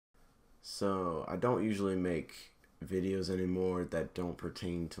So I don't usually make videos anymore that don't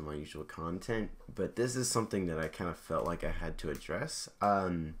pertain to my usual content, but this is something that I kind of felt like I had to address.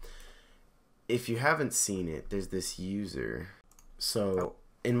 If you haven't seen it, there's this user. So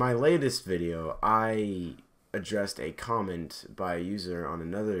in my latest video, I addressed a comment by a user on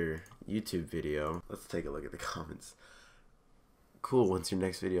another YouTube video. Let's take a look at the comments. Cool, when's your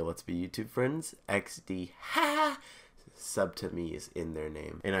next video? Let's be YouTube friends. XD, ha! Sub to me is in their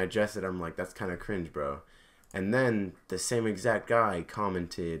name. And I addressed it, I'm like, that's kind of cringe, bro. And then the same exact guy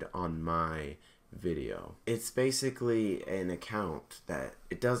commented on my video. It's basically an account that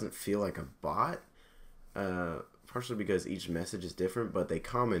it doesn't feel like a bot, partially because each message is different, but they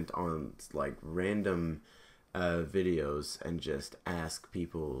comment on like random videos and just ask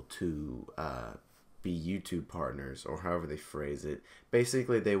people to be YouTube partners, or however they phrase it.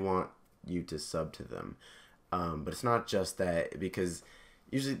 Basically, they want you to sub to them. But it's not just that, because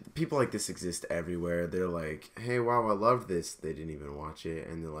usually people like this exist everywhere. They're like, hey, wow, I love this. They didn't even watch it.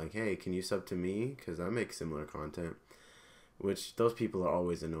 And they're like, hey, can you sub to me? Because I make similar content. Which, those people are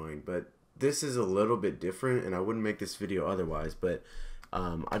always annoying. But this is a little bit different, and I wouldn't make this video otherwise. But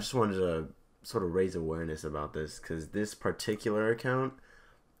I just wanted to sort of raise awareness about this, because this particular account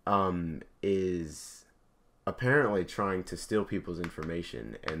is apparently trying to steal people's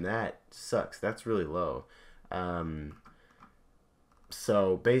information, and that sucks. That's really low.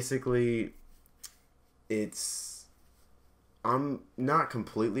 So basically, I'm not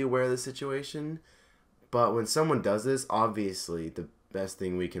completely aware of the situation, but when someone does this, obviously the best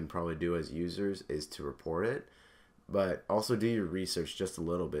thing we can probably do as users is to report it. But also do your research just a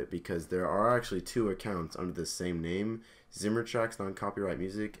little bit, because there are actually two accounts under the same name: Zimmertracks Non-Copyright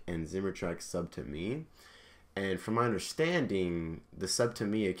Music and Zimmertracks Sub to Me. And from my understanding, the Sub to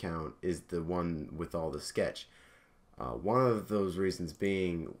Me account is the one with all the sketch. One of those reasons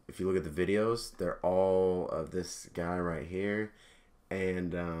being, if you look at the videos, they're all of this guy right here.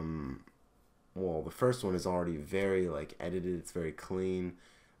 And, well, the first one is already very, like, edited. It's very clean.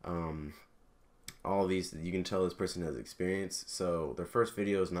 All these, you can tell this person has experience. So their first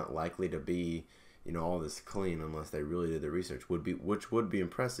video is not likely to be, you know, all this clean unless they really did the research, which would be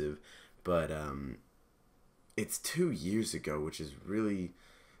impressive. But, it's 2 years ago, which is really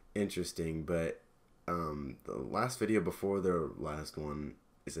interesting. But the last video before their last one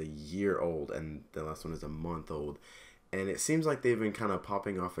is a year old, and the last one is a month old, and it seems like they've been kind of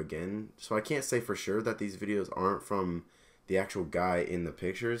popping off again. So I can't say for sure that these videos aren't from the actual guy in the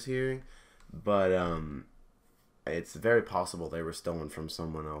pictures here, but it's very possible they were stolen from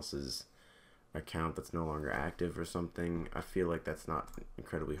someone else's account that's no longer active or something. I feel like that's not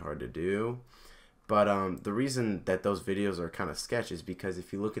incredibly hard to do. But the reason that those videos are kind of sketch is because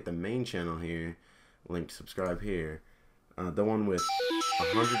if you look at the main channel here, linked subscribe here, the one with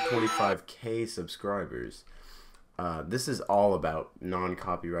 125K subscribers, this is all about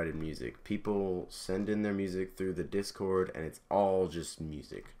non-copyrighted music. People send in their music through the Discord, and it's all just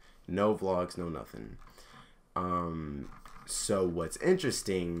music. No vlogs, no nothing. So what's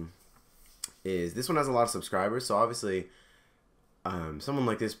interesting is this one has a lot of subscribers, so obviously someone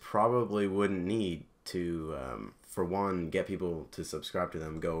like this probably wouldn't need to, for one, get people to subscribe to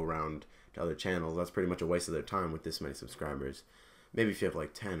them, go around to other channels. That's pretty much a waste of their time with this many subscribers. Maybe if you have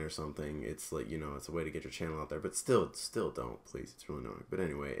like 10 or something, it's like, you know, it's a way to get your channel out there, but still don't, please. It's really annoying. But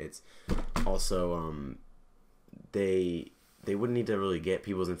anyway, it's also, they wouldn't need to really get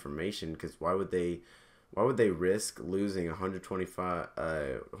people's information, because why would they risk losing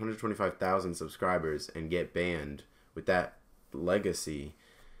 125,000 subscribers and get banned with that legacy,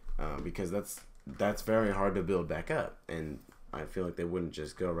 because that's very hard to build back up, and I feel like they wouldn't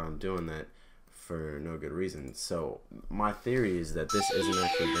just go around doing that for no good reason. So my theory is that this isn't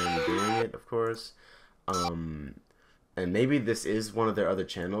actually them doing it, of course, and maybe this is one of their other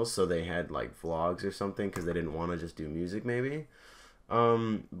channels, so they had like vlogs or something because they didn't want to just do music, maybe.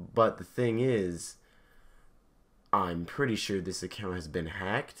 But the thing is, I'm pretty sure this account has been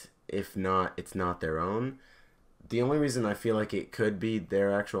hacked. If not, it's not their own. The only reason I feel like it could be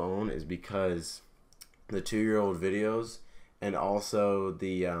their actual own is because the 2-year-old videos, and also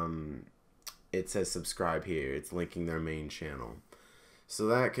the it says subscribe here. It's linking their main channel. So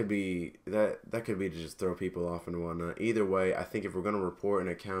that could be that could be to just throw people off and whatnot. Either way, I think if we're gonna report an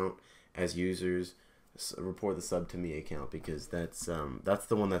account as users, report the Sub to Me account, because that's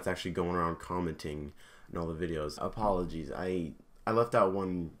the one that's actually going around commenting on all the videos. Apologies, I left out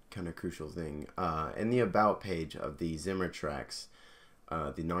one kind of crucial thing. In the about page of the Zimmertracks,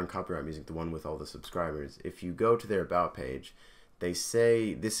 the non-copyright music, the one with all the subscribers, if you go to their about page, they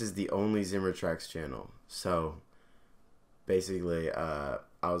say this is the only Zimmertracks channel. So basically,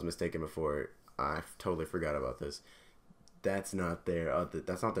 I was mistaken before. I totally forgot about this. That's not their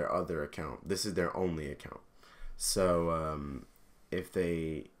other account. This is their only account. So if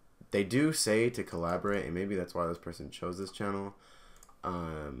they do say to collaborate, and maybe that's why this person chose this channel,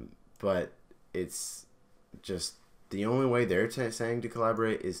 but it's just the only way they're saying to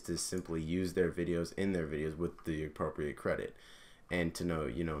collaborate is to simply use their videos in their videos with the appropriate credit, and to know,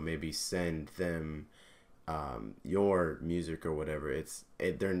 you know, maybe send them your music or whatever.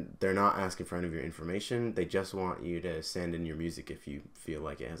 They're not asking for any of your information. They just want you to send in your music if you feel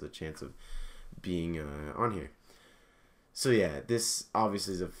like it has a chance of being on here. So yeah, this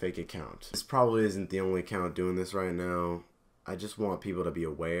obviously is a fake account. This probably isn't the only account doing this right now. I just want people to be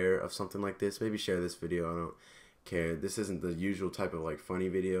aware of something like this. Maybe share this video. I don't care. This isn't the usual type of like funny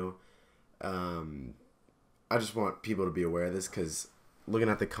video. I just want people to be aware of this, because looking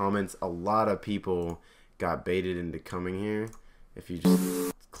at the comments, a lot of people got baited into coming here. If you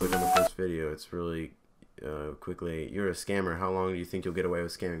just click on the first video, it's really quickly, you're a scammer. How long do you think you'll get away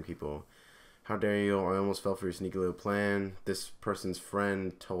with scamming people? How dare you? I almost fell for your sneaky little plan. This person's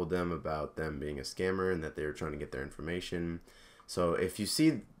friend told them about them being a scammer and that they were trying to get their information. So if you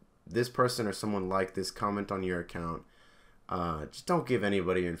see this person or someone like this comment on your account, just don't give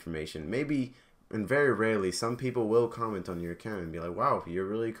anybody your information. Maybe, and very rarely, some people will comment on your account and be like, wow, you're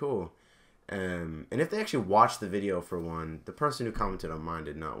really cool. And if they actually watch the video, for one, the person who commented on mine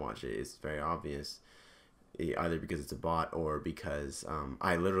did not watch it. It's very obvious, either because it's a bot or because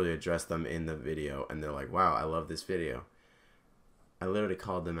I literally addressed them in the video and they're like, wow, I love this video. I literally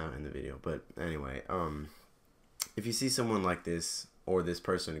called them out in the video. But anyway, if you see someone like this or this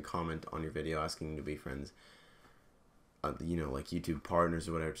person comment on your video asking to be friends, you know, like YouTube partners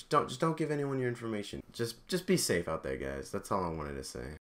or whatever, just don't give anyone your information. Just be safe out there, guys. That's all I wanted to say.